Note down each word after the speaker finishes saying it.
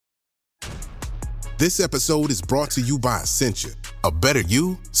This episode is brought to you by Essentia. A better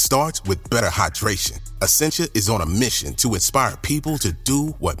you starts with better hydration. Essentia is on a mission to inspire people to do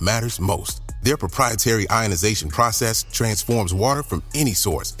what matters most. Their proprietary ionization process transforms water from any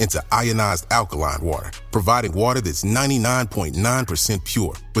source into ionized alkaline water, providing water that's 99.9%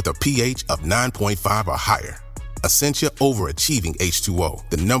 pure with a pH of 9.5 or higher. Essentia Overachieving H2O,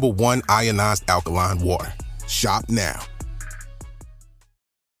 the #1 ionized alkaline water. Shop now.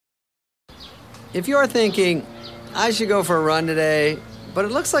 If you're thinking, I should go for a run today, but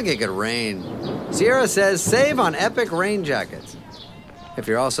it looks like it could rain, Sierra says save on Epic rain jackets. If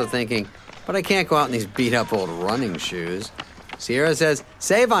you're also thinking, but I can't go out in these beat-up old running shoes, Sierra says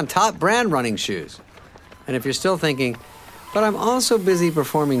save on top brand running shoes. And if you're still thinking, but I'm also busy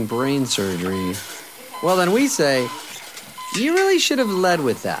performing brain surgery, well then we say, you really should have led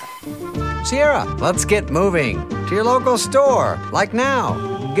with that. Sierra, let's get moving to your local store, like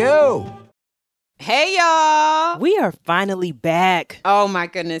now. Go! Hey, y'all. We are finally back. Oh, my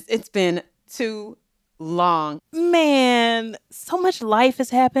goodness. It's been too long. Man, so much life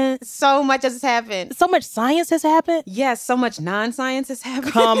has happened. So much has happened. So much science has happened. Yes, so much non-science has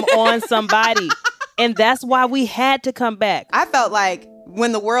happened. Come on, somebody. And that's why we had to come back. I felt like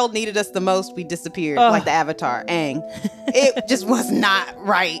when the world needed us the most, we disappeared, like the Avatar, Aang. It just was not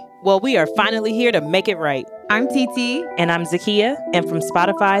right. Well, we are finally here to make it right. I'm TT. And I'm Zakia. And from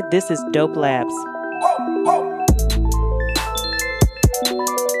Spotify, this is Dope Labs.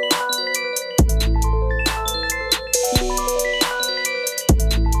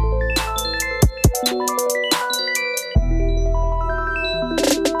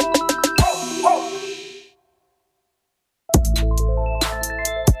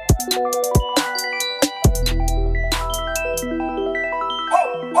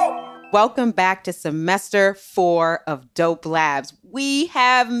 Welcome back to semester 4 of Dope Labs. We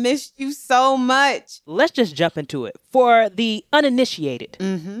have missed you so much. Let's just jump into it. For the uninitiated,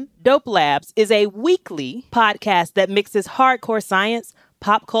 Dope Labs is a weekly podcast that mixes hardcore science,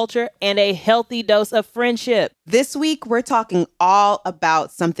 pop culture, and a healthy dose of friendship. This week, we're talking all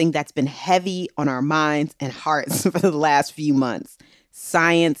about something that's been heavy on our minds and hearts for the last few months.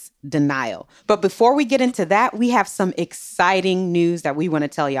 Science denial. But before we get into that, we have some exciting news that we want to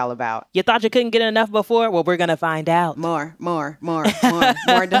tell y'all about. You thought you couldn't get enough before? Well, we're going to find out. More Dope Labs,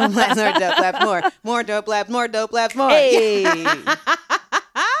 more Dope Labs, more Dope Labs, more Dope Labs, more. Hey!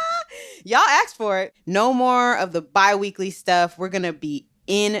 Y'all asked for it. No more of the bi-weekly stuff. We're going to be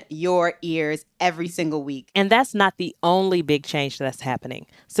in your ears every single week. And that's not the only big change that's happening.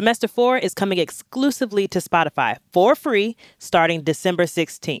 Semester 4 is coming exclusively to Spotify for free starting December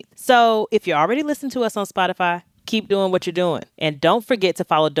 16th. So if you already listen to us on Spotify, keep doing what you're doing. And don't forget to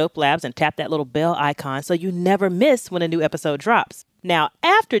follow Dope Labs and tap that little bell icon so you never miss when a new episode drops. Now,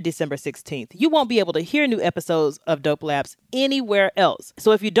 after December 16th, you won't be able to hear new episodes of Dope Labs anywhere else.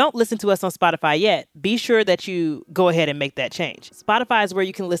 So if you don't listen to us on Spotify yet, be sure that you go ahead and make that change. Spotify is where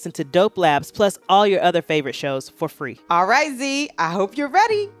you can listen to Dope Labs plus all your other favorite shows for free. All right, Z, I hope you're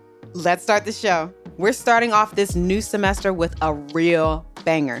ready. Let's start the show. We're starting off this new semester with a real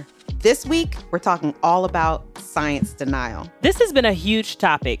banger. This week, we're talking all about science denial. This has been a huge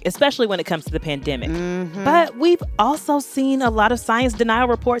topic, especially when it comes to the pandemic. But we've also seen a lot of science denial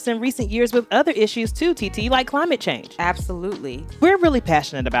reports in recent years with other issues too, TT, like climate change. Absolutely. We're really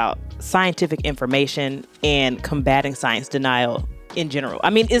passionate about scientific information and combating science denial in general.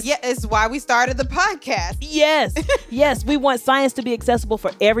 I mean, it's why we started the podcast. Yes. Yes, we want science to be accessible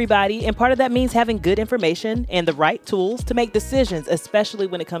for everybody. And part of that means having good information and the right tools to make decisions, especially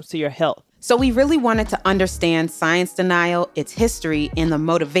when it comes to your health. So we really wanted to understand science denial, its history, and the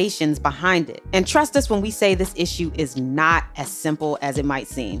motivations behind it. And trust us when we say this issue is not as simple as it might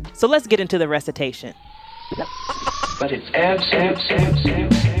seem. So let's get into the recitation. But it's abs.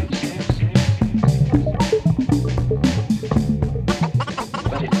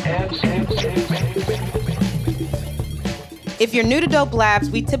 If you're new to Dope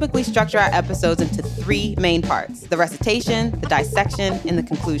Labs, we typically structure our episodes into 3 main parts: the recitation, the dissection, and the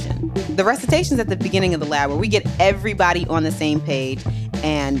conclusion. The recitation's at the beginning of the lab, where we get everybody on the same page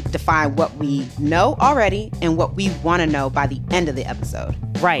and define what we know already and what we want to know by the end of the episode.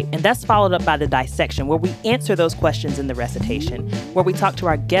 Right, and that's followed up by the dissection, where we answer those questions in the recitation, where we talk to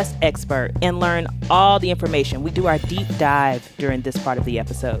our guest expert and learn all the information. We do our deep dive during this part of the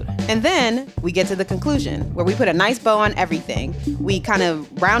episode. And then we get to the conclusion, where we put a nice bow on everything. We kind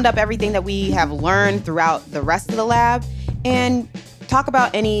of round up everything that we have learned throughout the rest of the lab and talk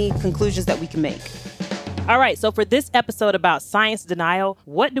about any conclusions that we can make. All right, so for this episode about science denial,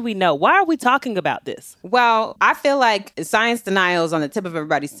 what do we know? Why are we talking about this? Well, I feel like science denial is on the tip of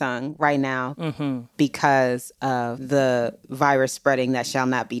everybody's tongue right now because of the virus spreading that shall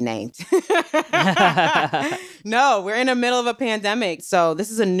not be named. No, we're in the middle of a pandemic. So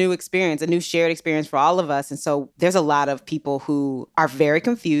this is a new experience, a new shared experience for all of us. And so there's a lot of people who are very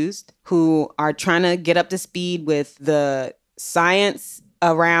confused, who are trying to get up to speed with the science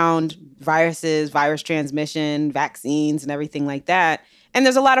around viruses, virus transmission, vaccines, and everything like that. And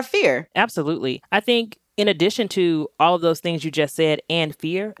there's a lot of fear. Absolutely. I think in addition to all of those things you just said and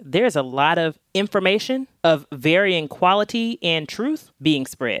fear, there's a lot of information of varying quality and truth being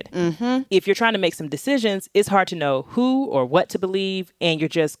spread. If you're trying to make some decisions, it's hard to know who or what to believe, and you're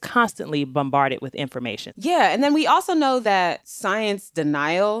just constantly bombarded with information. Yeah, and then we also know that science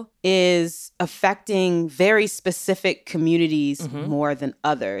denial is affecting very specific communities more than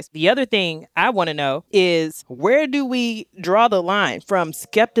others. The other thing I want to know is, where do we draw the line from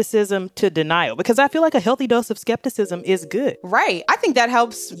skepticism to denial? Because I feel like a healthy dose of skepticism is good. Right. I think that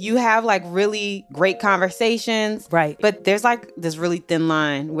helps you have like really great conversations. Right. But there's like this really thin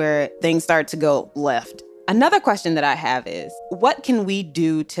line where things start to go left. Another question that I have is, what can we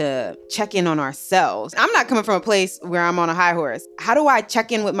do to check in on ourselves? I'm not coming from a place where I'm on a high horse. How do I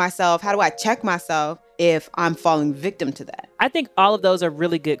check in with myself? How do I check myself if I'm falling victim to that? I think all of those are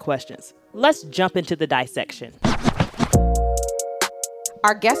really good questions. Let's jump into the dissection.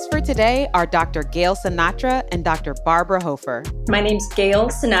 Our guests for today are Dr. Gail Sinatra and Dr. Barbara Hofer. My name's Gail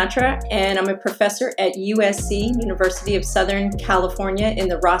Sinatra, and I'm a professor at USC, University of Southern California, in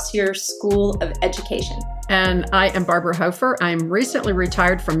the Rossier School of Education. And I am Barbara Hofer. I'm recently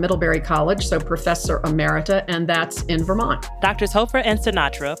retired from Middlebury College, so Professor Emerita, and that's in Vermont. Drs. Hofer and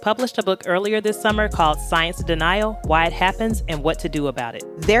Sinatra published a book earlier this summer called Science Denial, Why It Happens and What to Do About It.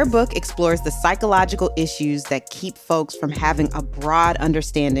 Their book explores the psychological issues that keep folks from having a broad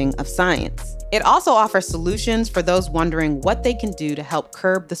understanding of science. It also offers solutions for those wondering what they can do to help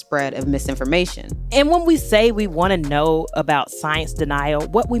curb the spread of misinformation. And when we say we want to know about science denial,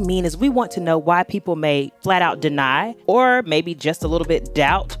 what we mean is we want to know why people may flat out deny, or maybe just a little bit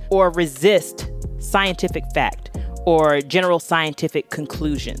doubt, or resist scientific fact or general scientific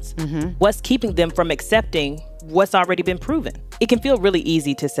conclusions. What's keeping them from accepting what's already been proven? It can feel really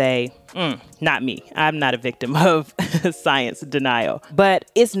easy to say, not me. I'm not a victim of science denial. But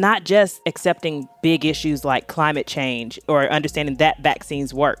it's not just accepting big issues like climate change or understanding that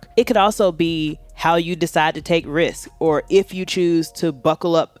vaccines work. It could also be how you decide to take risks, or if you choose to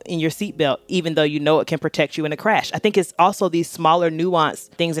buckle up in your seatbelt, even though you know it can protect you in a crash. I think it's also these smaller nuanced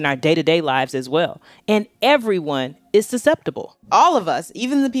things in our day-to-day lives as well. And everyone is susceptible. All of us,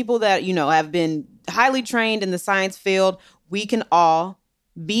 even the people that, have been highly trained in the science field, we can all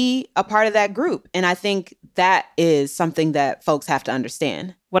be a part of that group. And I think that is something that folks have to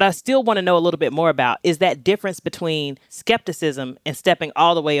understand. What I still want to know a little bit more about is that difference between skepticism and stepping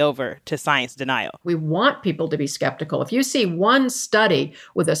all the way over to science denial. We want people to be skeptical. If you see one study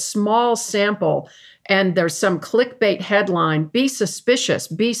with a small sample and there's some clickbait headline, be suspicious,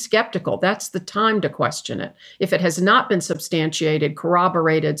 be skeptical. That's the time to question it. If it has not been substantiated,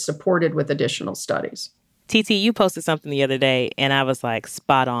 corroborated, supported with additional studies. TT, you posted something the other day, and I was like,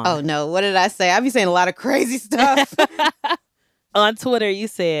 spot on. Oh, no. What did I say? I be saying a lot of crazy stuff. On Twitter, you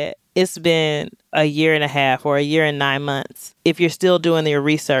said it's been a year and a half or a year and 9 months. If you're still doing your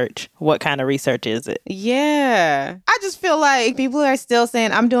research, what kind of research is it? Yeah. I just feel like people are still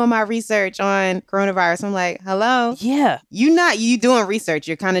saying, I'm doing my research on coronavirus. I'm like, hello? Yeah. You doing research.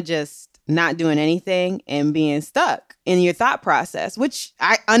 You're kind of just not doing anything and being stuck in your thought process, which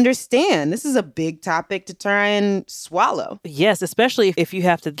I understand. This is a big topic to try and swallow. Yes, especially if you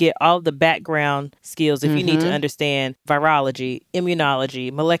have to get all the background skills, if you need to understand virology,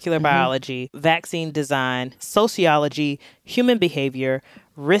 immunology, molecular biology, vaccine design, sociology, human behavior,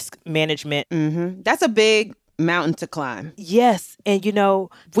 risk management. That's a big mountain to climb. Yes. And,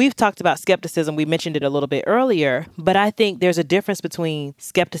 we've talked about skepticism. We mentioned it a little bit earlier, but I think there's a difference between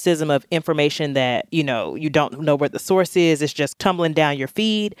skepticism of information that, you don't know where the source is. It's just tumbling down your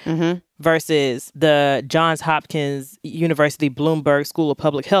feed versus the Johns Hopkins University Bloomberg School of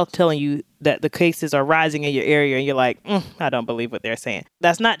Public Health telling you that the cases are rising in your area. And you're like, I don't believe what they're saying.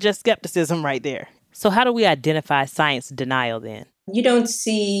 That's not just skepticism right there. So how do we identify science denial then? You don't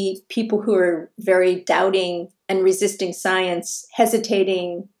see people who are very doubting and resisting science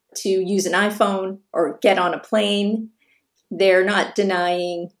hesitating to use an iPhone or get on a plane. They're not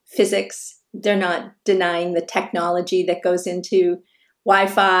denying physics. They're not denying the technology that goes into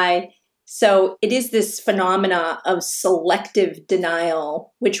Wi-Fi. So it is this phenomena of selective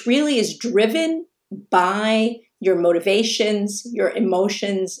denial, which really is driven by your motivations, your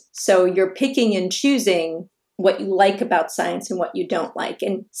emotions. So you're picking and choosing what you like about science and what you don't like.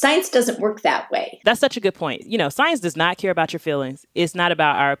 And science doesn't work that way. That's such a good point. Science does not care about your feelings. It's not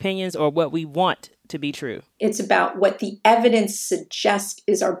about our opinions or what we want to be true. It's about what the evidence suggests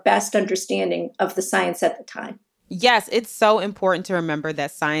is our best understanding of the science at the time. Yes, it's so important to remember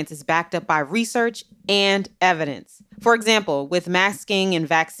that science is backed up by research and evidence. For example, with masking and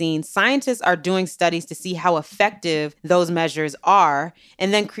vaccines, scientists are doing studies to see how effective those measures are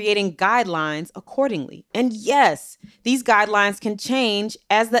and then creating guidelines accordingly. And yes, these guidelines can change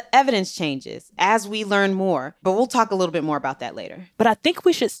as the evidence changes, as we learn more. But we'll talk a little bit more about that later. But I think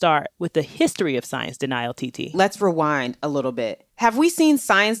we should start with the history of science denial, TT. Let's rewind a little bit. Have we seen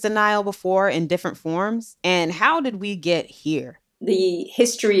science denial before in different forms? And how did we get here? The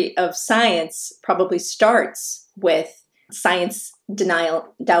history of science probably starts with science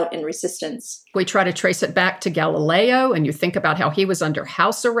denial, doubt, and resistance. We try to trace it back to Galileo, and you think about how he was under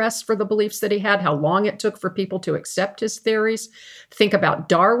house arrest for the beliefs that he had, how long it took for people to accept his theories. Think about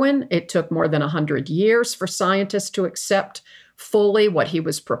Darwin. It took more than 100 years for scientists to accept fully what he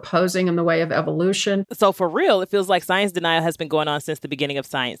was proposing in the way of evolution. So for real, it feels like science denial has been going on since the beginning of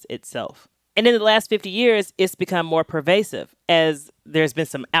science itself. And in the last 50 years, it's become more pervasive as there's been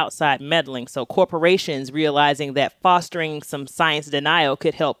some outside meddling. So corporations realizing that fostering some science denial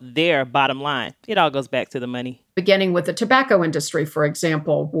could help their bottom line. It all goes back to the money. Beginning with the tobacco industry, for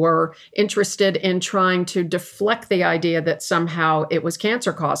example, were interested in trying to deflect the idea that somehow it was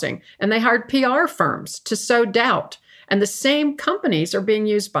cancer causing. And they hired PR firms to sow doubt. And the same companies are being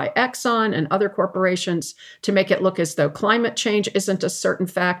used by Exxon and other corporations to make it look as though climate change isn't a certain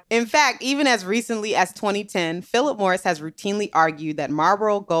fact. In fact, even as recently as 2010, Philip Morris has routinely argued that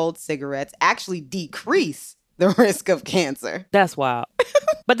Marlboro Gold cigarettes actually decrease the risk of cancer. That's wild.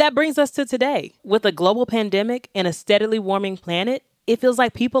 But that brings us to today. With a global pandemic and a steadily warming planet, it feels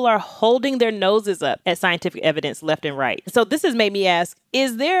like people are holding their noses up at scientific evidence left and right. So this has made me ask,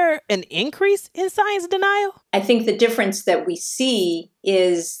 is there an increase in science denial? I think the difference that we see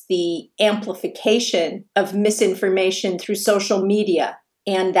is the amplification of misinformation through social media.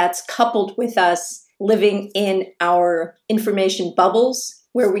 And that's coupled with us living in our information bubbles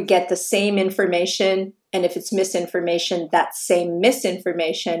where we get the same information. And if it's misinformation, that same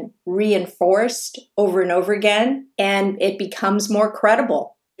misinformation reinforced over and over again, and it becomes more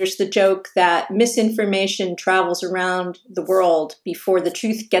credible. There's the joke that misinformation travels around the world before the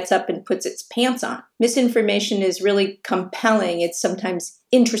truth gets up and puts its pants on. Misinformation is really compelling. It's sometimes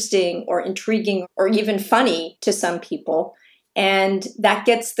interesting or intriguing or even funny to some people, and that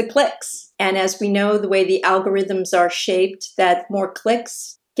gets the clicks. And as we know, the way the algorithms are shaped, that more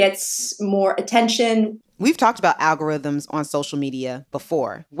clicks gets more attention. We've talked about algorithms on social media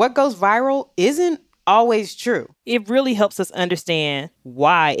before. What goes viral isn't always true. It really helps us understand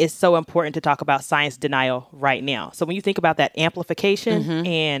why it's so important to talk about science denial right now. So when you think about that amplification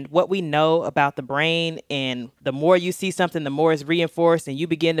and what we know about the brain, and the more you see something, the more it's reinforced and you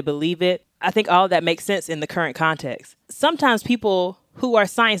begin to believe it, I think all of that makes sense in the current context. Sometimes people who are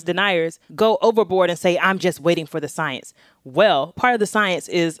science deniers go overboard and say, I'm just waiting for the science. Well, part of the science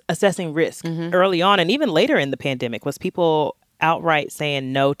is assessing risk. Early on and even later in the pandemic was people outright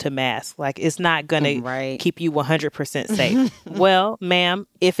saying no to masks. Like, it's not going to keep you 100% safe. Well, ma'am,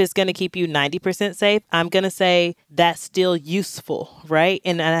 if it's going to keep you 90% safe, I'm going to say that's still useful, right?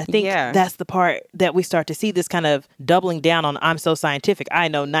 And I think that's the part that we start to see this kind of doubling down on, I'm so scientific. I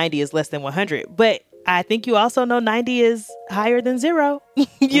know 90 is less than 100, but I think you also know 90 is higher than 0.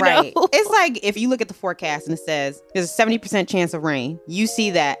 you know? It's like if you look at the forecast and it says there's a 70% chance of rain, you see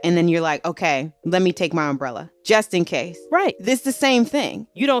that and then you're like, okay, let me take my umbrella just in case. Right. It's the same thing.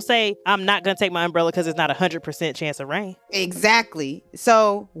 You don't say, I'm not going to take my umbrella because it's not 100% chance of rain. Exactly.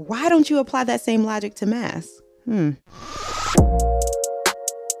 So why don't you apply that same logic to masks?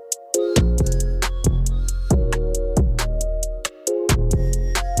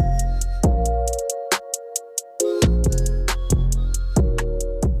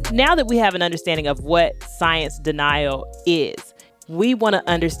 Now that we have an understanding of what science denial is, we want to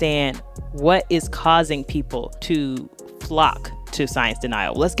understand what is causing people to flock to science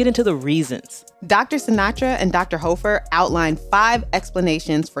denial. Let's get into the reasons. Dr. Sinatra and Dr. Hofer outlined 5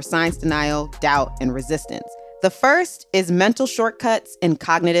 explanations for science denial, doubt, and resistance. The first is mental shortcuts and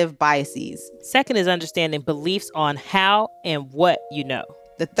cognitive biases. Second is understanding beliefs on how and what you know.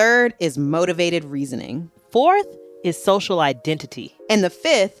 The third is motivated reasoning. Fourth is social identity. And the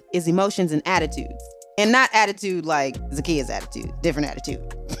fifth is emotions and attitudes. And not attitude like Zakia's attitude, different attitude.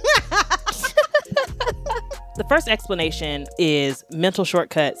 The first explanation is mental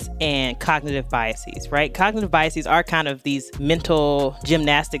shortcuts and cognitive biases, right? Cognitive biases are kind of these mental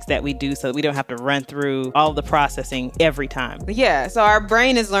gymnastics that we do so that we don't have to run through all the processing every time. Yeah, so our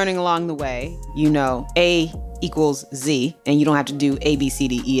brain is learning along the way. You know, A equals Z, and you don't have to do A, B, C,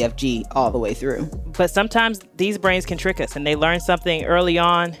 D, E, F, G all the way through. But sometimes these brains can trick us and they learn something early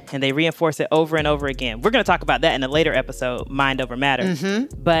on and they reinforce it over and over again. We're going to talk about that in a later episode, Mind Over Matter.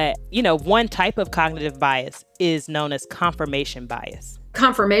 Mm-hmm. But, one type of cognitive bias is known as confirmation bias.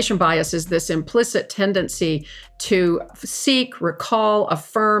 Confirmation bias is this implicit tendency to seek, recall,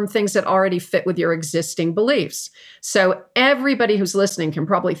 affirm things that already fit with your existing beliefs. So everybody who's listening can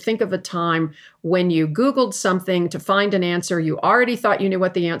probably think of a time when you Googled something to find an answer. You already thought you knew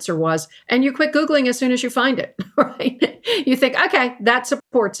what the answer was, and you quit Googling as soon as you find it, right? You think, okay, that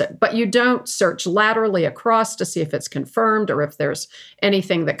supports it, but you don't search laterally across to see if it's confirmed or if there's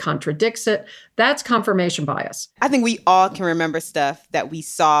anything that contradicts it. That's confirmation bias. I think we all can remember stuff that we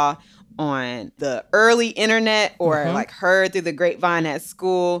saw on the early internet or like heard through the grapevine at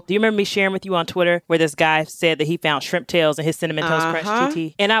school. Do you remember me sharing with you on Twitter where this guy said that he found shrimp tails in his Cinnamon Toast Crunch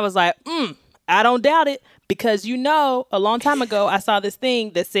TT? And I was like, I don't doubt it, because a long time ago I saw this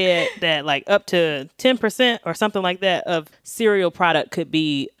thing that said that like up to 10% or something like that of cereal product could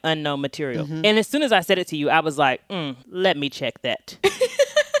be unknown material. And as soon as I said it to you, I was like, let me check that.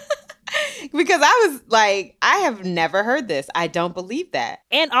 Because I was like, I have never heard this. I don't believe that.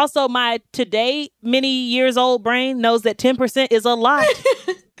 And also my today, many years old brain knows that 10% is a lot.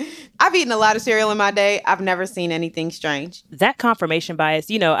 I've eaten a lot of cereal in my day. I've never seen anything strange. That confirmation bias,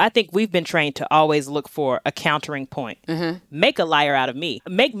 I think we've been trained to always look for a countering point. Make a liar out of me.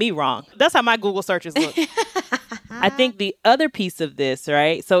 Make me wrong. That's how my Google searches look. I think the other piece of this,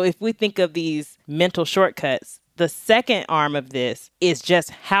 right? So if we think of these mental shortcuts, the second arm of this is just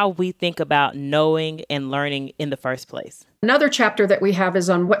how we think about knowing and learning in the first place. Another chapter that we have is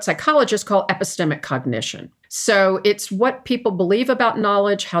on what psychologists call epistemic cognition. So it's what people believe about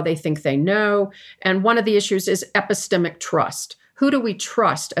knowledge, how they think they know. And one of the issues is epistemic trust. Who do we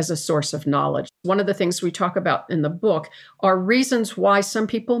trust as a source of knowledge? One of the things we talk about in the book are reasons why some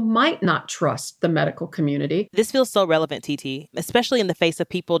people might not trust the medical community. This feels so relevant, TT, especially in the face of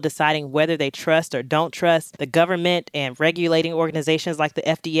people deciding whether they trust or don't trust the government and regulating organizations like the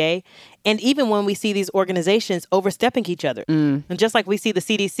FDA. And even when we see these organizations overstepping each other. And just like we see the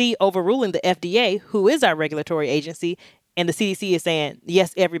CDC overruling the FDA, who is our regulatory agency, and the CDC is saying,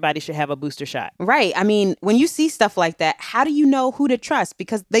 yes, everybody should have a booster shot. Right. I mean, when you see stuff like that, how do you know who to trust?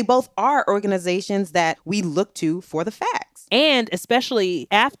 Because they both are organizations that we look to for the facts. And especially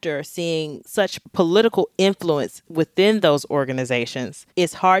after seeing such political influence within those organizations,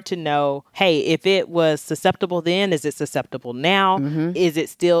 it's hard to know, hey, if it was susceptible then, is it susceptible now? Is it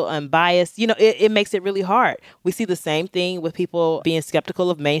still unbiased? It makes it really hard. We see the same thing with people being skeptical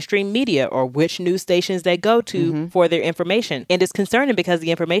of mainstream media or which news stations they go to for their information. And it's concerning because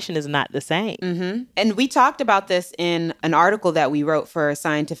the information is not the same. And we talked about this in an article that we wrote for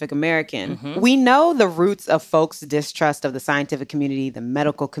Scientific American. We know the roots of folks' distrust of the scientific community, the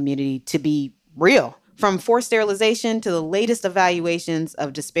medical community, to be real. From forced sterilization to the latest evaluations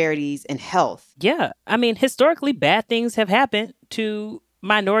of disparities in health. Yeah. I mean, historically, bad things have happened to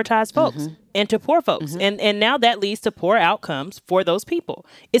minoritized folks and to poor folks. And now that leads to poor outcomes for those people.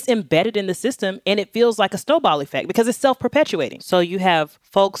 It's embedded in the system and it feels like a snowball effect because it's self-perpetuating. So you have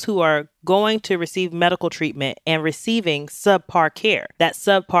folks who are going to receive medical treatment and receiving subpar care. That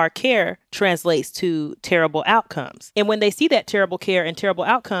subpar care translates to terrible outcomes. And when they see that terrible care and terrible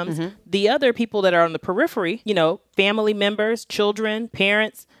outcomes, the other people that are on the periphery, family members, children,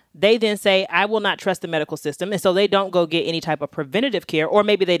 parents, they then say, I will not trust the medical system. And so they don't go get any type of preventative care, or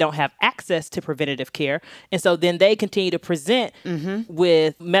maybe they don't have access to preventative care. And so then they continue to present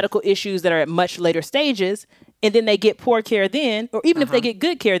with medical issues that are at much later stages. And then they get poor care then, or even if they get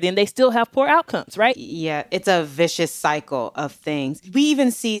good care then, they still have poor outcomes, right? Yeah, it's a vicious cycle of things. We even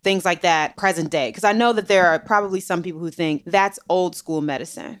see things like that present day, because I know that there are probably some people who think that's old school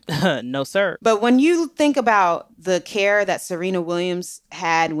medicine. No, sir. But when you think about the care that Serena Williams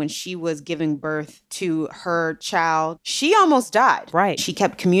had when she was giving birth to her child, she almost died. Right. She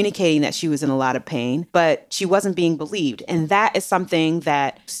kept communicating that she was in a lot of pain, but she wasn't being believed. And that is something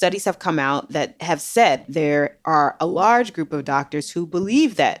that studies have come out that have said there are a large group of doctors who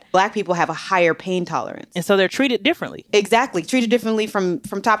believe that Black people have a higher pain tolerance. And so they're treated differently. Exactly. Treated differently from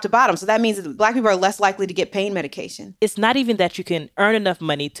top to bottom. So that means that Black people are less likely to get pain medication. It's not even that you can earn enough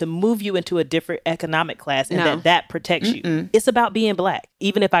money to move you into a different economic class and that protects you. It's about being Black.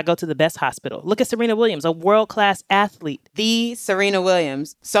 Even if I go to the best hospital, look at Serena Williams, a world-class athlete. The Serena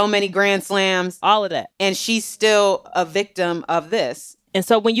Williams, so many Grand Slams, all of that. And she's still a victim of this. And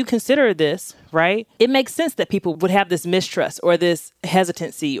so when you consider this, right, it makes sense that people would have this mistrust or this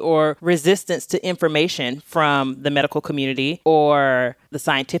hesitancy or resistance to information from the medical community or the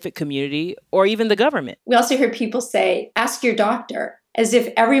scientific community or even the government. We also hear people say, ask your doctor, as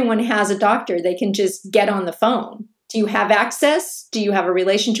if everyone has a doctor they can just get on the phone. Do you have access? Do you have a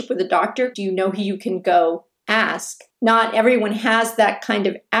relationship with a doctor? Do you know who you can go ask? Not everyone has that kind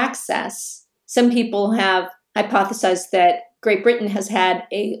of access. Some people have hypothesized that Great Britain has had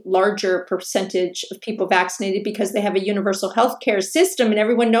a larger percentage of people vaccinated because they have a universal health care system and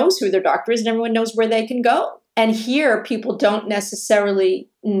everyone knows who their doctor is and everyone knows where they can go. And here, people don't necessarily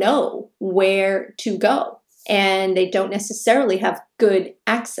know where to go and they don't necessarily have good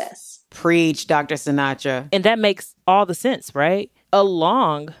access. Preach, Dr. Sinatra. And that makes all the sense, right?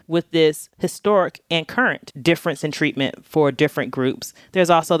 Along with this historic and current difference in treatment for different groups, there's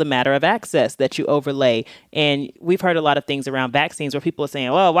also the matter of access that you overlay. And we've heard a lot of things around vaccines where people are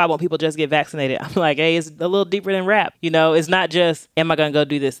saying, well, why won't people just get vaccinated? I'm like, hey, it's a little deeper than rap. You know, it's not just, am I going to go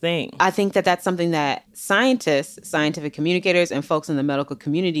do this thing? I think that that's something that scientists, scientific communicators, and folks in the medical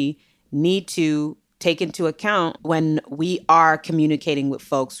community need to take into account when we are communicating with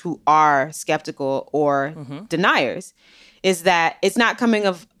folks who are skeptical or deniers, is that it's not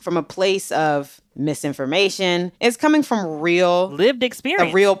coming from a place of misinformation. It's coming from real lived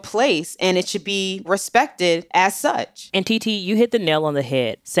experience, a real place, and it should be respected as such. And TT, you hit the nail on the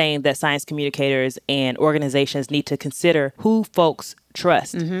head saying that science communicators and organizations need to consider who folks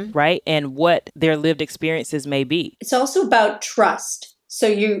trust, right? And what their lived experiences may be. It's also about trust. So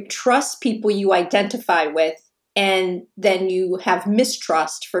you trust people you identify with, and then you have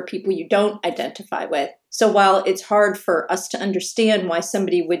mistrust for people you don't identify with. So while it's hard for us to understand why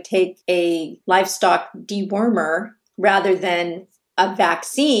somebody would take a livestock dewormer rather than a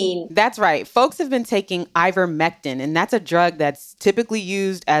vaccine. That's right. Folks have been taking ivermectin, and that's a drug that's typically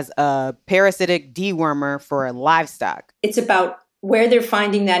used as a parasitic dewormer for livestock. It's about where they're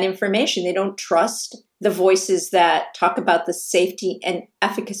finding that information. They don't trust the voices that talk about the safety and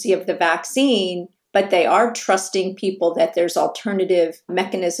efficacy of the vaccine, but they are trusting people that there's alternative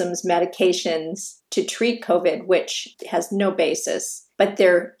mechanisms, medications to treat COVID, which has no basis. But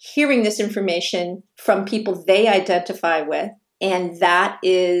they're hearing this information from people they identify with, and that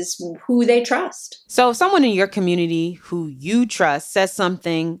is who they trust. So if someone in your community who you trust says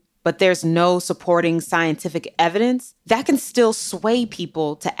something, but there's no supporting scientific evidence, that can still sway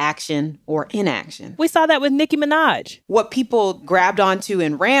people to action or inaction. We saw that with Nicki Minaj. What people grabbed onto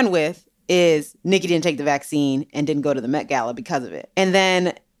and ran with is Nicki didn't take the vaccine and didn't go to the Met Gala because of it. And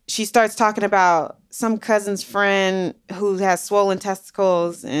then she starts talking about some cousin's friend who has swollen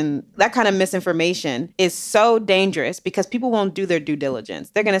testicles, and that kind of misinformation is so dangerous because people won't do their due diligence.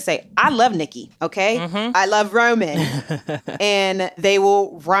 They're going to say, I love Nicki, okay? I love Roman. And they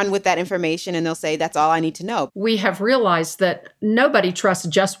will run with that information and they'll say, that's all I need to know. We have realized that nobody trusts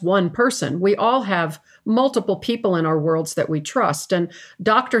just one person. We all have multiple people in our worlds that we trust. And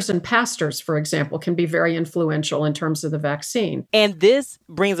doctors and pastors, for example, can be very influential in terms of the vaccine. And this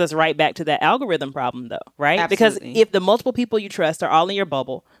brings us right back to that algorithm problem, though, right? Absolutely. Because if the multiple people you trust are all in your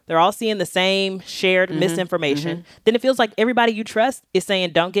bubble, they're all seeing the same shared misinformation, then it feels like everybody you trust is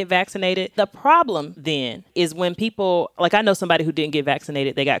saying, don't get vaccinated. The problem then is when people, like I know somebody who didn't get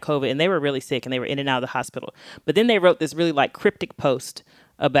vaccinated, they got COVID and they were really sick and they were in and out of the hospital. But then they wrote this really like cryptic post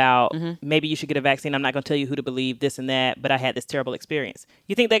about maybe you should get a vaccine. I'm not going to tell you who to believe, this and that, but I had this terrible experience.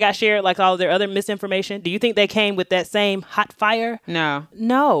 You think they got shared like all of their other misinformation? Do you think they came with that same hot fire?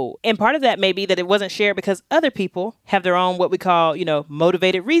 No. And part of that may be that it wasn't shared because other people have their own, what we call,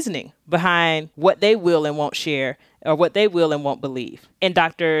 motivated reasoning behind what they will and won't share or what they will and won't believe. And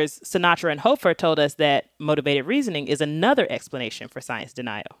Doctors Sinatra and Hofer told us that motivated reasoning is another explanation for science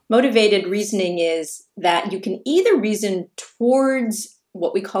denial. Motivated reasoning is that you can either reason towards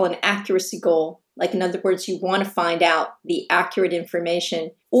what we call an accuracy goal. Like, in other words, you want to find out the accurate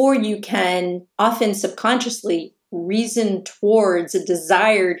information, or you can often subconsciously reason towards a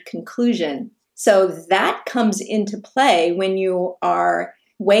desired conclusion. So that comes into play when you are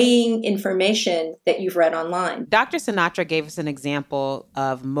weighing information that you've read online. Dr. Sinatra gave us an example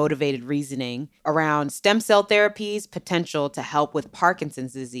of motivated reasoning around stem cell therapy's potential to help with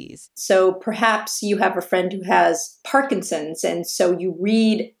Parkinson's disease. So perhaps you have a friend who has Parkinson's, and so you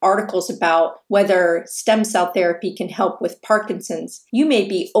read articles about whether stem cell therapy can help with Parkinson's. You may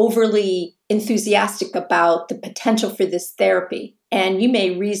be overly enthusiastic about the potential for this therapy. And you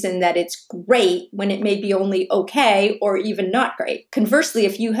may reason that it's great when it may be only okay or even not great. Conversely,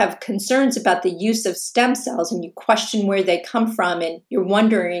 if you have concerns about the use of stem cells and you question where they come from and you're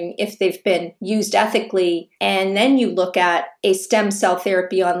wondering if they've been used ethically, and then you look at a stem cell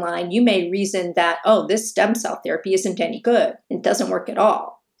therapy online, you may reason that, oh, this stem cell therapy isn't any good. It doesn't work at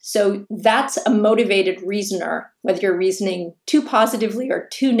all. So that's a motivated reasoner, whether you're reasoning too positively or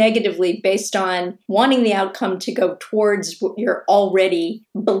too negatively based on wanting the outcome to go towards what you're already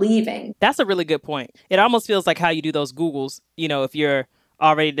believing. That's a really good point. It almost feels like how you do those Googles, if you're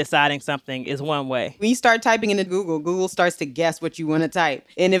already deciding something is one way. When you start typing into Google, Google starts to guess what you want to type.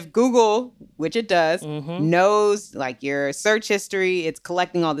 And if Google, which it does, knows like your search history, it's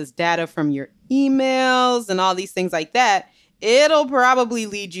collecting all this data from your emails and all these things like that, it'll probably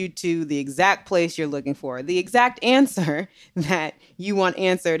lead you to the exact place you're looking for, the exact answer that you want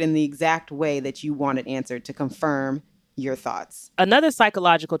answered in the exact way that you want it answered to confirm your thoughts. Another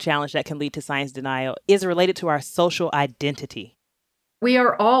psychological challenge that can lead to science denial is related to our social identity. We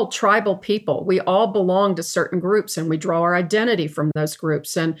are all tribal people. We all belong to certain groups and we draw our identity from those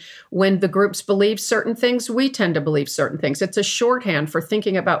groups. And when the groups believe certain things, we tend to believe certain things. It's a shorthand for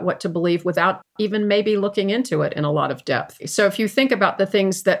thinking about what to believe without even maybe looking into it in a lot of depth. So if you think about the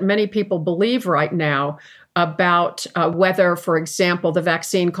things that many people believe right now about whether, for example, the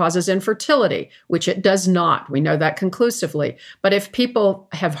vaccine causes infertility, which it does not. We know that conclusively. But if people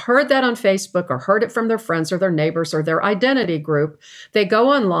have heard that on Facebook or heard it from their friends or their neighbors or their identity group, they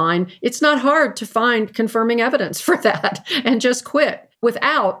go online. It's not hard to find confirming evidence for that and just quit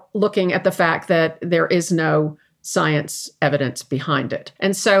without looking at the fact that there is no science evidence behind it.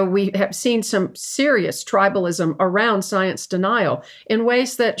 And so we have seen some serious tribalism around science denial in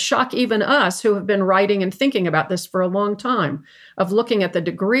ways that shock even us who have been writing and thinking about this for a long time, of looking at the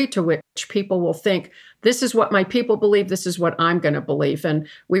degree to which people will think, this is what my people believe, this is what I'm going to believe. And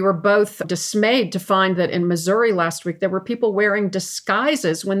we were both dismayed to find that in Missouri last week, there were people wearing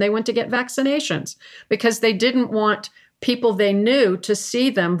disguises when they went to get vaccinations because they didn't want people they knew to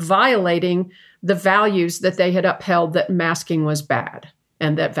see them violating the values that they had upheld, that masking was bad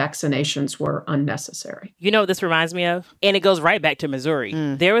and that vaccinations were unnecessary. You know what this reminds me of? And it goes right back to Missouri.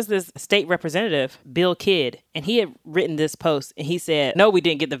 There was this state representative, Bill Kidd, and he had written this post and he said, no, we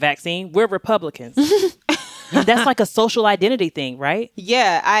didn't get the vaccine. We're Republicans. That's like a social identity thing, right?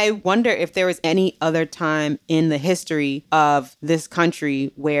 Yeah, I wonder if there was any other time in the history of this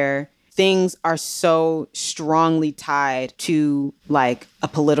country where things are so strongly tied to like a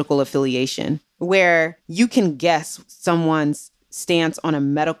political affiliation, where you can guess someone's stance on a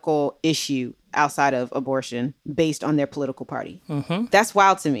medical issue outside of abortion based on their political party. That's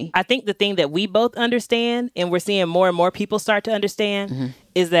wild to me. I think the thing that we both understand, and we're seeing more and more people start to understand,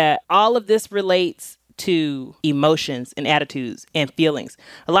 is that all of this relates to emotions and attitudes and feelings.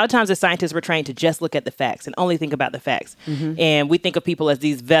 A lot of times as scientists, we're trained to just look at the facts and only think about the facts. And we think of people as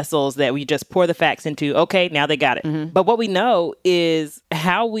these vessels that we just pour the facts into. Okay, now they got it. But what we know is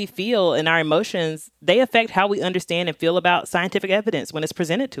how we feel and our emotions, they affect how we understand and feel about scientific evidence when it's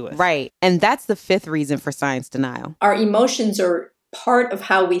presented to us. Right. And that's the fifth reason for science denial. Our emotions are part of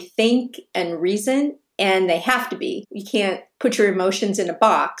how we think and reason, and they have to be. You can't put your emotions in a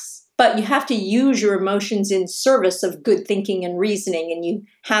box. But you have to use your emotions in service of good thinking and reasoning, and you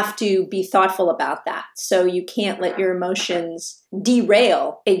have to be thoughtful about that. So you can't let your emotions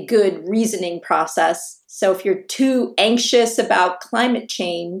derail a good reasoning process. So if you're too anxious about climate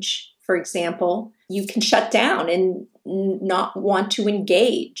change, for example, you can shut down and not want to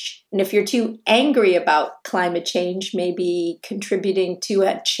engage. And if you're too angry about climate change, maybe contributing to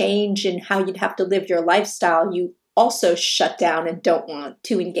a change in how you'd have to live your lifestyle, you also shut down and don't want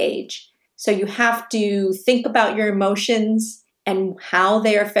to engage. So you have to think about your emotions and how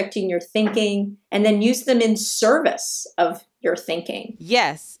they're affecting your thinking, and then use them in service of your thinking.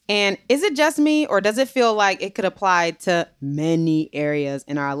 Yes. And is it just me, or does it feel like it could apply to many areas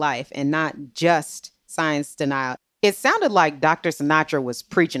in our life and not just science denial? It sounded like Dr. Sinatra was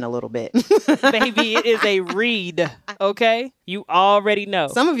preaching a little bit. Baby, it is a read, okay? You already know.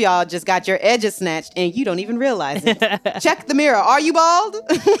 Some of y'all just got your edges snatched and you don't even realize it. Check the mirror. Are you bald?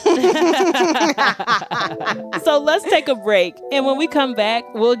 So let's take a break. And when we come back,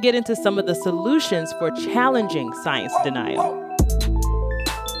 we'll get into some of the solutions for challenging science denial.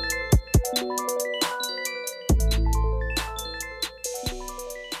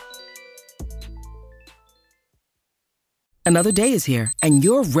 Another day is here, and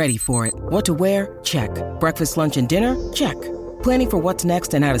you're ready for it. What to wear? Check. Breakfast, lunch, and dinner? Check. Planning for what's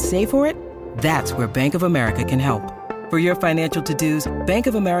next and how to save for it? That's where Bank of America can help. For your financial to-dos, Bank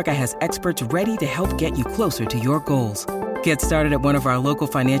of America has experts ready to help get you closer to your goals. Get started at one of our local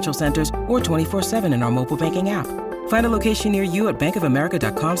financial centers or 24/7 in our mobile banking app. Find a location near you at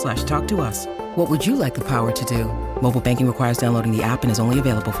bankofamerica.com/talktous. What would you like the power to do? Mobile banking requires downloading the app and is only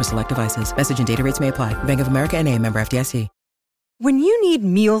available for select devices. Message and data rates may apply. Bank of America N.A., member FDIC. When you need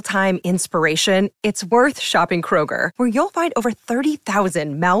mealtime inspiration, it's worth shopping Kroger, where you'll find over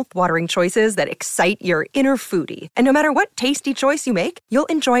 30,000 mouth-watering choices that excite your inner foodie. And no matter what tasty choice you make, you'll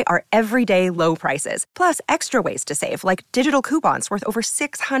enjoy our everyday low prices, plus extra ways to save, like digital coupons worth over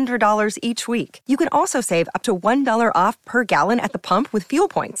 $600 each week. You can also save up to $1 off per gallon at the pump with fuel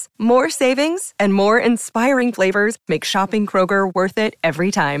points. More savings and more inspiring flavors make shopping Kroger worth it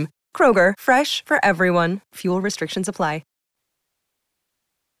every time. Kroger, fresh for everyone. Fuel restrictions apply.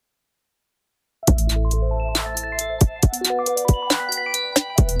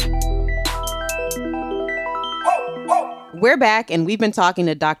 We're back, and we've been talking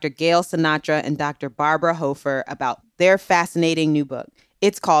to Dr. Gail Sinatra and Dr. Barbara Hofer about their fascinating new book.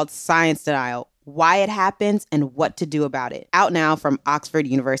 It's called Science Denial: Why It Happens and What to Do About It. Out now from Oxford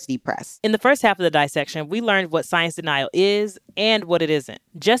University Press. In the first half of the dissection, we learned what science denial is and what it isn't.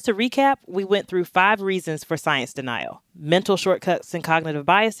 Just to recap, we went through 5 reasons for science denial: mental shortcuts and cognitive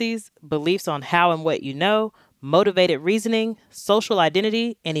biases, beliefs on how and what you know, motivated reasoning, social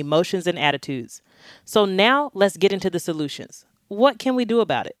identity, and emotions and attitudes. So now let's get into the solutions. What can we do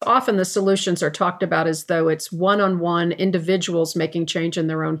about it? Often the solutions are talked about as though it's one-on-one individuals making change in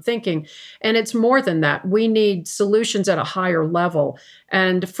their own thinking. And it's more than that. We need solutions at a higher level.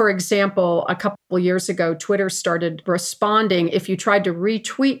 And for example, a couple years ago, Twitter started responding if you tried to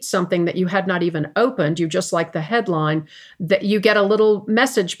retweet something that you had not even opened, you just like the headline, that you get a little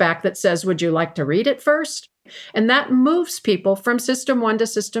message back that says, would you like to read it first? And that moves people from System 1 to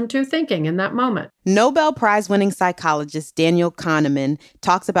System 2 thinking in that moment. Nobel Prize-winning psychologist Daniel Kahneman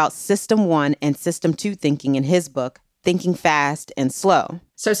talks about System 1 and System 2 thinking in his book, Thinking Fast and Slow.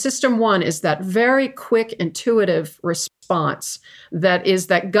 So System 1 is that very quick, intuitive response that is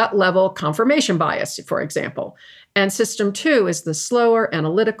that gut-level confirmation bias, for example. And System 2 is the slower,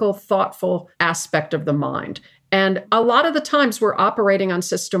 analytical, thoughtful aspect of the mind. And a lot of the times we're operating on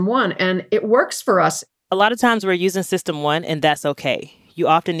System 1, and it works for us. A lot of times we're using System 1, and that's okay. You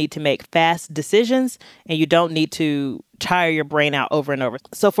often need to make fast decisions, and you don't need to tire your brain out over and over.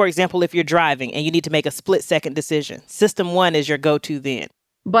 So, for example, if you're driving and you need to make a split-second decision, System 1 is your go-to then.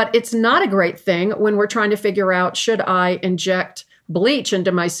 But it's not a great thing when we're trying to figure out, should I inject bleach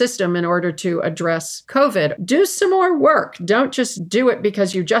into my system in order to address COVID? Do some more work. Don't just do it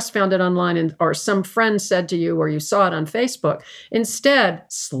because you just found it online or some friend said to you or you saw it on Facebook. Instead,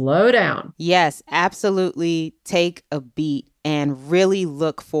 slow down. Yes, absolutely. Take a beat and really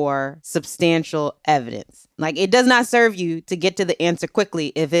look for substantial evidence. Like, it does not serve you to get to the answer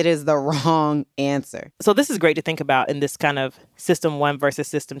quickly if it is the wrong answer. So this is great to think about in this kind of System 1 versus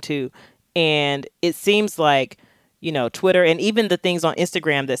System 2. And it seems like, you know, Twitter and even the things on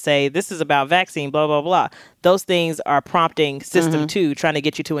Instagram that say this is about vaccine, blah, blah, blah. Those things are prompting System 2, trying to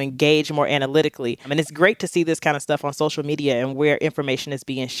get you to engage more analytically. I mean, it's great to see this kind of stuff on social media and where information is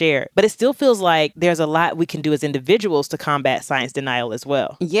being shared. But it still feels like there's a lot we can do as individuals to combat science denial as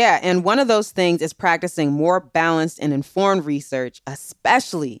well. Yeah, and one of those things is practicing more balanced and informed research,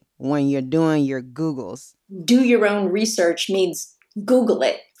 especially when you're doing your Googles. Do your own research means Google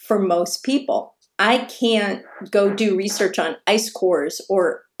it for most people. I can't go do research on ice cores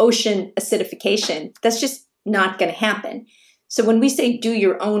or ocean acidification. That's just not going to happen. So when we say do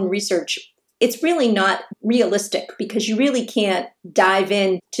your own research, it's really not realistic because you really can't dive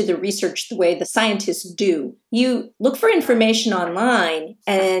into the research the way the scientists do. You look for information online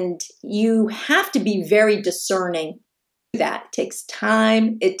and you have to be very discerning. That takes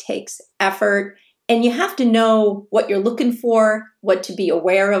time, it takes effort. And you have to know what you're looking for, what to be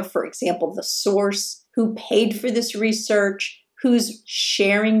aware of, for example, the source, who paid for this research, who's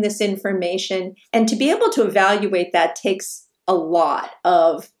sharing this information. And to be able to evaluate that takes a lot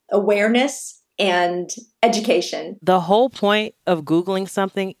of awareness and education. The whole point of Googling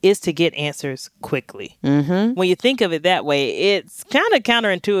something is to get answers quickly. When you think of it that way, it's kind of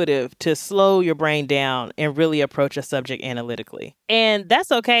counterintuitive to slow your brain down and really approach a subject analytically. And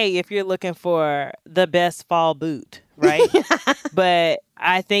that's okay if you're looking for the best fall boot, right? But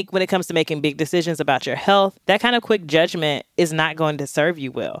I think when it comes to making big decisions about your health, that kind of quick judgment is not going to serve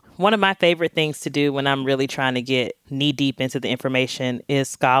you well. One of my favorite things to do when I'm really trying to get knee deep into the information is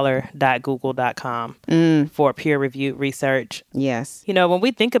scholar.google.com for peer-reviewed research. Yes. You know, when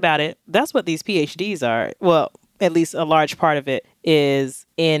we think about it, that's what these PhDs are. Well, at least a large part of it is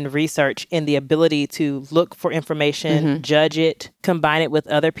in research, in the ability to look for information, judge it, combine it with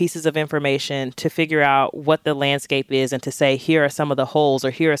other pieces of information to figure out what the landscape is and to say, here are some of the holes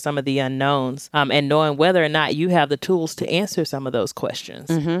or here are some of the unknowns, and knowing whether or not you have the tools to answer some of those questions.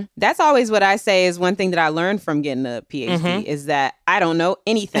 That's always what I say is one thing that I learned from getting a PhD is that I don't know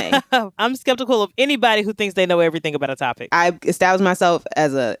anything. I'm skeptical of anybody who thinks they know everything about a topic. I established myself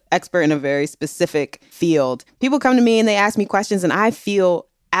as an expert in a very specific field. People come to me and they ask me questions and I feel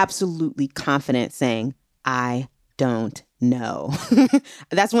absolutely confident saying, I don't know.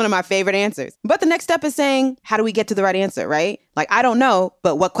 That's one of my favorite answers. But the next step is saying, how do we get to the right answer, right? Like, I don't know,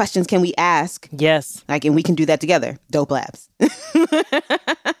 but what questions can we ask? Yes. Like, and we can do that together. Dope Labs.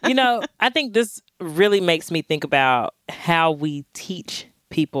 You know, I think this really makes me think about how we teach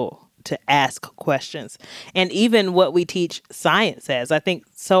people to ask questions, and even what we teach science as. I think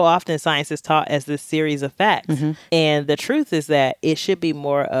so often science is taught as this series of facts. And the truth is that it should be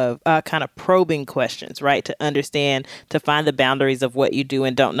more of kind of probing questions, right? To understand, to find the boundaries of what you do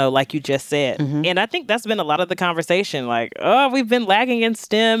and don't know, like you just said. And I think that's been a lot of the conversation. Like, oh, we've been lagging in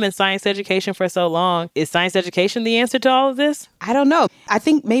STEM and science education for so long. Is science education the answer to all of this? I don't know. I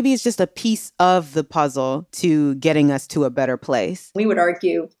think maybe it's just a piece of the puzzle to getting us to a better place. We would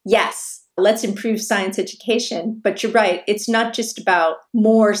argue, yes, let's improve science education. But you're right, it's not just about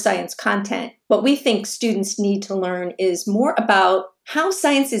more science content. What we think students need to learn is more about how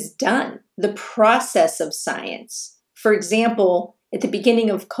science is done, the process of science. For example, at the beginning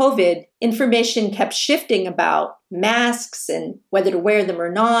of COVID, information kept shifting about masks and whether to wear them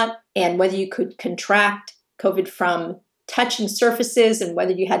or not, and whether you could contract COVID from touching surfaces and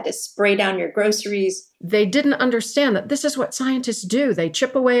whether you had to spray down your groceries. They didn't understand that this is what scientists do. They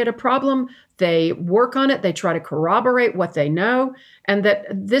chip away at a problem, they work on it, they try to corroborate what they know, and that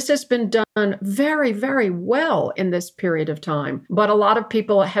this has been done very, very well in this period of time. But a lot of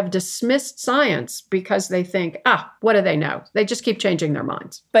people have dismissed science because they think, what do they know? They just keep changing their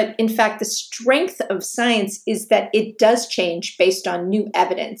minds. But in fact, the strength of science is that it does change based on new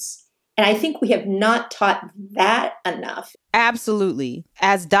evidence. And I think we have not taught that enough. Absolutely.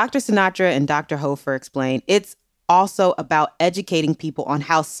 As Dr. Sinatra and Dr. Hofer explained, it's also about educating people on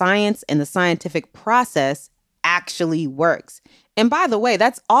how science and the scientific process actually works. And by the way,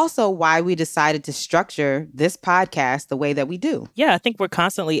 that's also why we decided to structure this podcast the way that we do. Yeah, I think we're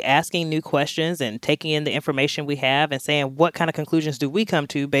constantly asking new questions and taking in the information we have and saying, what kind of conclusions do we come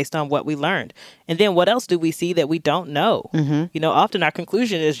to based on what we learned? And then what else do we see that we don't know? You know, often our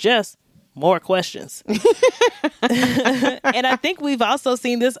conclusion is just more questions. And I think we've also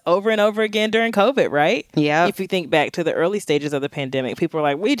seen this over and over again during COVID, right? Yeah. If you think back to the early stages of the pandemic, people were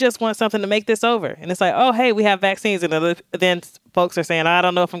like, we just want something to make this over. And it's like, oh, hey, we have vaccines. And then folks are saying, I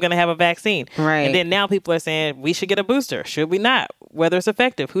don't know if I'm going to have a vaccine. Right. And then now people are saying, we should get a booster. Should we not? Whether it's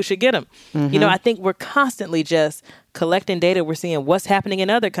effective, who should get them? You know, I think we're constantly just collecting data. We're seeing what's happening in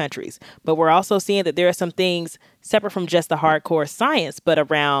other countries. But we're also seeing that there are some things separate from just the hardcore science, but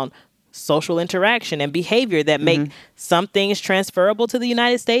around social interaction and behavior that make some things transferable to the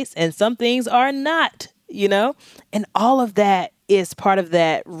United States and some things are not, you know? And all of that is part of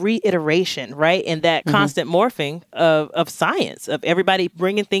that reiteration, right? And that constant morphing of science, of everybody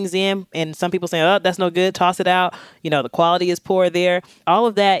bringing things in and some people saying, oh, that's no good, toss it out. You know, the quality is poor there. All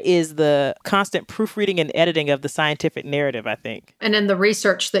of that is the constant proofreading and editing of the scientific narrative, I think. And in the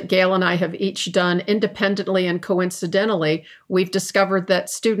research that Gail and I have each done independently and coincidentally, we've discovered that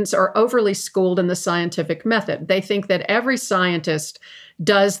students are overly schooled in the scientific method. They think that every scientist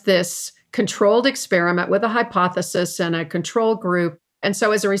does this controlled experiment with a hypothesis and a control group. And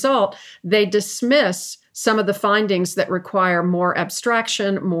so as a result, they dismiss some of the findings that require more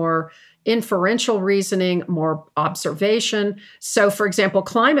abstraction, more inferential reasoning, more observation. So, for example,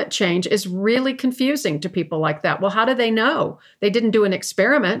 climate change is really confusing to people like that. Well, how do they know? They didn't do an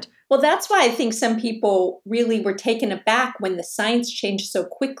experiment. Well, that's why I think some people really were taken aback when the science changed so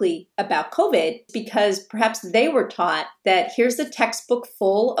quickly about COVID, because perhaps they were taught that here's a textbook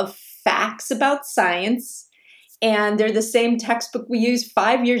full of facts about science, and they're the same textbook we used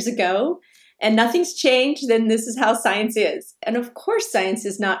 5 years ago, and nothing's changed, then this is how science is. And of course, science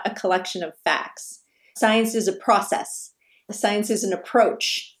is not a collection of facts. Science is a process. Science is an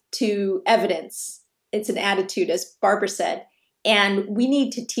approach to evidence. It's an attitude, as Barbara said. And we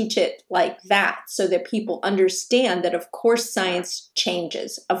need to teach it like that so that people understand that, of course, science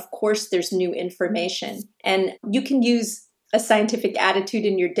changes. Of course, there's new information. And you can use a scientific attitude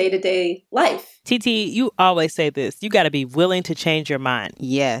in your day-to-day life. TT, you always say this. You got to be willing to change your mind.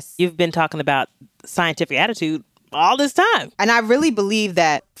 Yes. You've been talking about scientific attitude all this time. And I really believe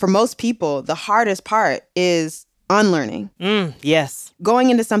that for most people, the hardest part is unlearning. Yes. Going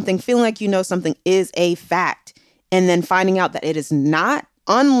into something, feeling like you know something is a fact, and then finding out that it is not.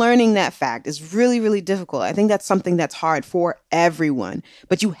 Unlearning that fact is really, really difficult. I think that's something that's hard for everyone,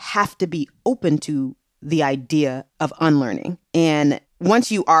 but you have to be open to the idea of unlearning. And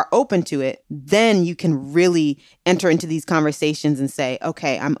once you are open to it, then you can really enter into these conversations and say,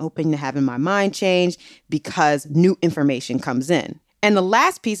 okay, I'm open to having my mind change because new information comes in. And the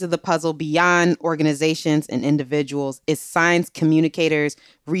last piece of the puzzle beyond organizations and individuals is science communicators,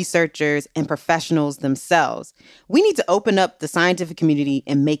 researchers, and professionals themselves. We need to open up the scientific community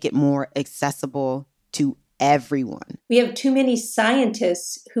and make it more accessible to everyone. We have too many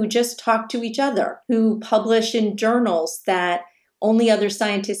scientists who just talk to each other, who publish in journals that only other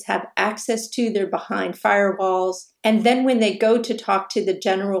scientists have access to. They're behind firewalls. And then when they go to talk to the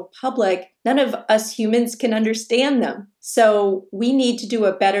general public, none of us humans can understand them. So we need to do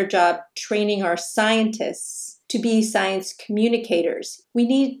a better job training our scientists to be science communicators. We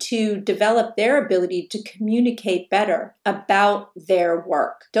need to develop their ability to communicate better about their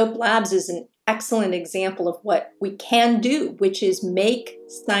work. Dope Labs is an excellent example of what we can do, which is make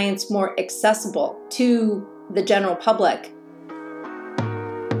science more accessible to the general public.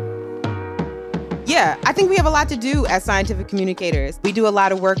 Yeah, I think we have a lot to do as scientific communicators. We do a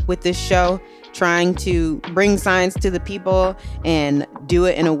lot of work with this show, trying to bring science to the people and do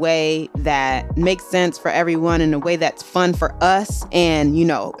it in a way that makes sense for everyone, in a way that's fun for us and,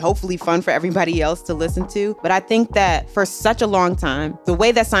 hopefully fun for everybody else to listen to. But I think that for such a long time, the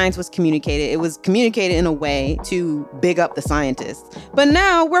way that science was communicated, it was communicated in a way to big up the scientists. But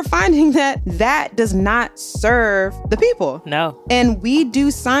now we're finding that that does not serve the people. No. And we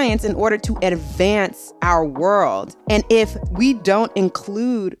do science in order to advance our world. And if we don't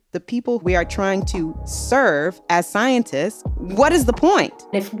include the people we are trying to serve as scientists, what is the point?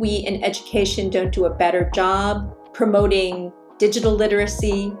 If we in education don't do a better job promoting digital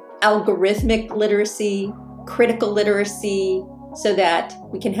literacy, algorithmic literacy, critical literacy, so that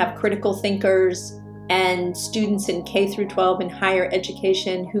we can have critical thinkers and students in K through 12 and higher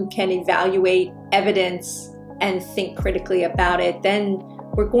education who can evaluate evidence and think critically about it, then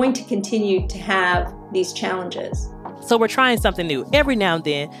we're going to continue to have these challenges. So we're trying something new. Every now and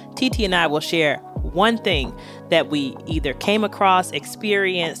then, TT and I will share one thing that we either came across,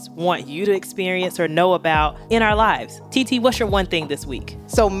 experienced, want you to experience or know about in our lives. TT, what's your one thing this week?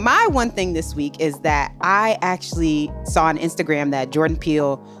 So my one thing this week is that I actually saw on Instagram that Jordan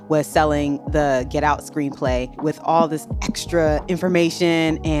Peele was selling the Get Out screenplay with all this extra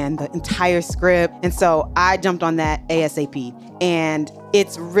information and the entire script. And so I jumped on that ASAP. And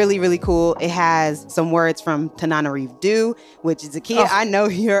it's really, really cool. It has some words from Tananarive Due, which is a kid I know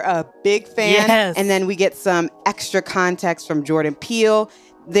you're a big fan. Yes. And then we get some extra context from Jordan Peele.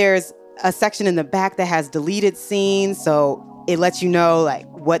 There's a section in the back that has deleted scenes. So it lets you know like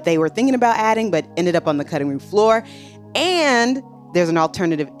what they were thinking about adding, but ended up on the cutting room floor. And there's an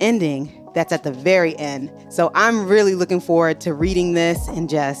alternative ending that's at the very end. So I'm really looking forward to reading this and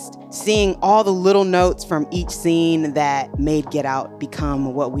just seeing all the little notes from each scene that made Get Out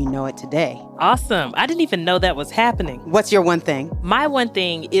become what we know it today. Awesome. I didn't even know that was happening. What's your one thing? My one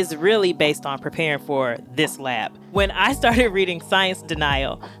thing is really based on preparing for this lab. When I started reading Science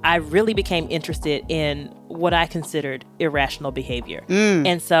Denial, I really became interested in what I considered irrational behavior.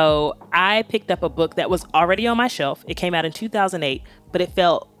 And so I picked up a book that was already on my shelf. It came out in 2008, but it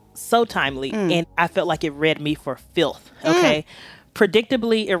felt so timely, and I felt like it read me for filth, okay?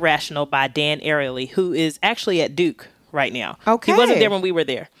 Predictably Irrational by Dan Ariely, who is actually at Duke right now. Okay. He wasn't there when we were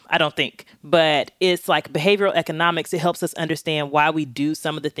there, I don't think. But it's like behavioral economics. It helps us understand why we do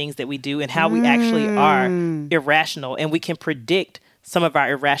some of the things that we do and how we actually are irrational, and we can predict some of our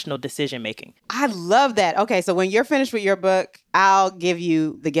irrational decision making. I love that. Okay, so when you're finished with your book, I'll give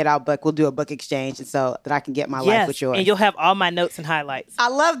you the Get Out book. We'll do a book exchange and so that I can get my life with yours. And you'll have all my notes and highlights. I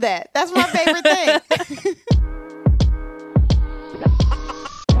love that. That's my favorite thing.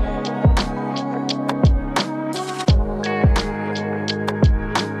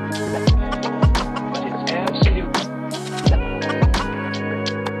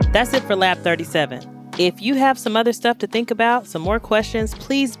 That's it for Lab 37. If you have some other stuff to think about, some more questions,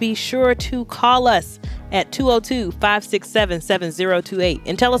 please be sure to call us at 202-567-7028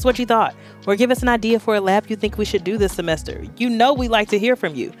 and tell us what you thought, or give us an idea for a lab you think we should do this semester. You know we like to hear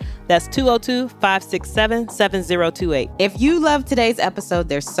from you. That's 202-567-7028. If you love today's episode,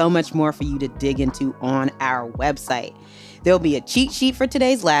 there's so much more for you to dig into on our website. There'll be a cheat sheet for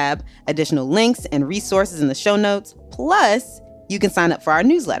today's lab, additional links and resources in the show notes, plus you can sign up for our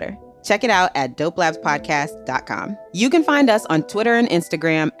newsletter. Check it out at dopelabspodcast.com. You can find us on Twitter and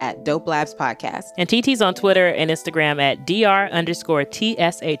Instagram at dopelabspodcast. And TT's on Twitter and Instagram at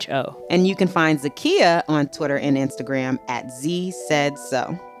dr_TSHO. And you can find Zakiya on Twitter and Instagram at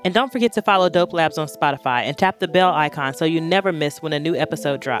ZSaidSo. And don't forget to follow Dope Labs on Spotify and tap the bell icon so you never miss when a new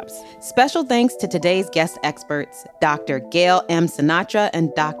episode drops. Special thanks to today's guest experts, Dr. Gail M. Sinatra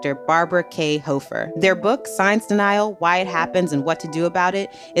and Dr. Barbara K. Hofer. Their book, Science Denial, Why It Happens and What to Do About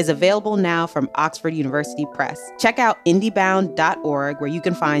It, is available now from Oxford University Press. Check out indiebound.org, where you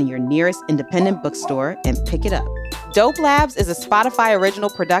can find your nearest independent bookstore and pick it up. Dope Labs is a Spotify original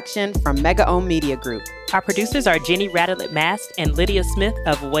production from Mega Ohm Media Group. Our producers are Jenny Radelet-Mast and Lydia Smith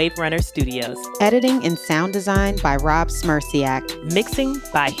of Wave Runner Studios. Editing and sound design by Rob Smerciak. Mixing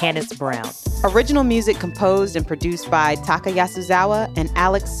by Hannes Brown. Original music composed and produced by Taka Yasuzawa and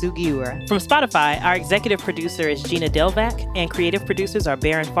Alex Sugiura. From Spotify, our executive producer is Gina Delvac, and creative producers are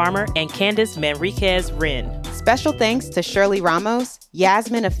Baron Farmer and Candice Manriquez-Wren. Special thanks to Shirley Ramos,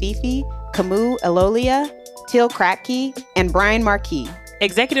 Yasmin Afifi, Camus Elolia, Till Kratke, and Brian Marquis.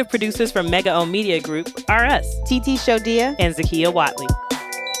 Executive producers from Mega Ohm Media Group are us, TT Shodia and Zakiya Whatley.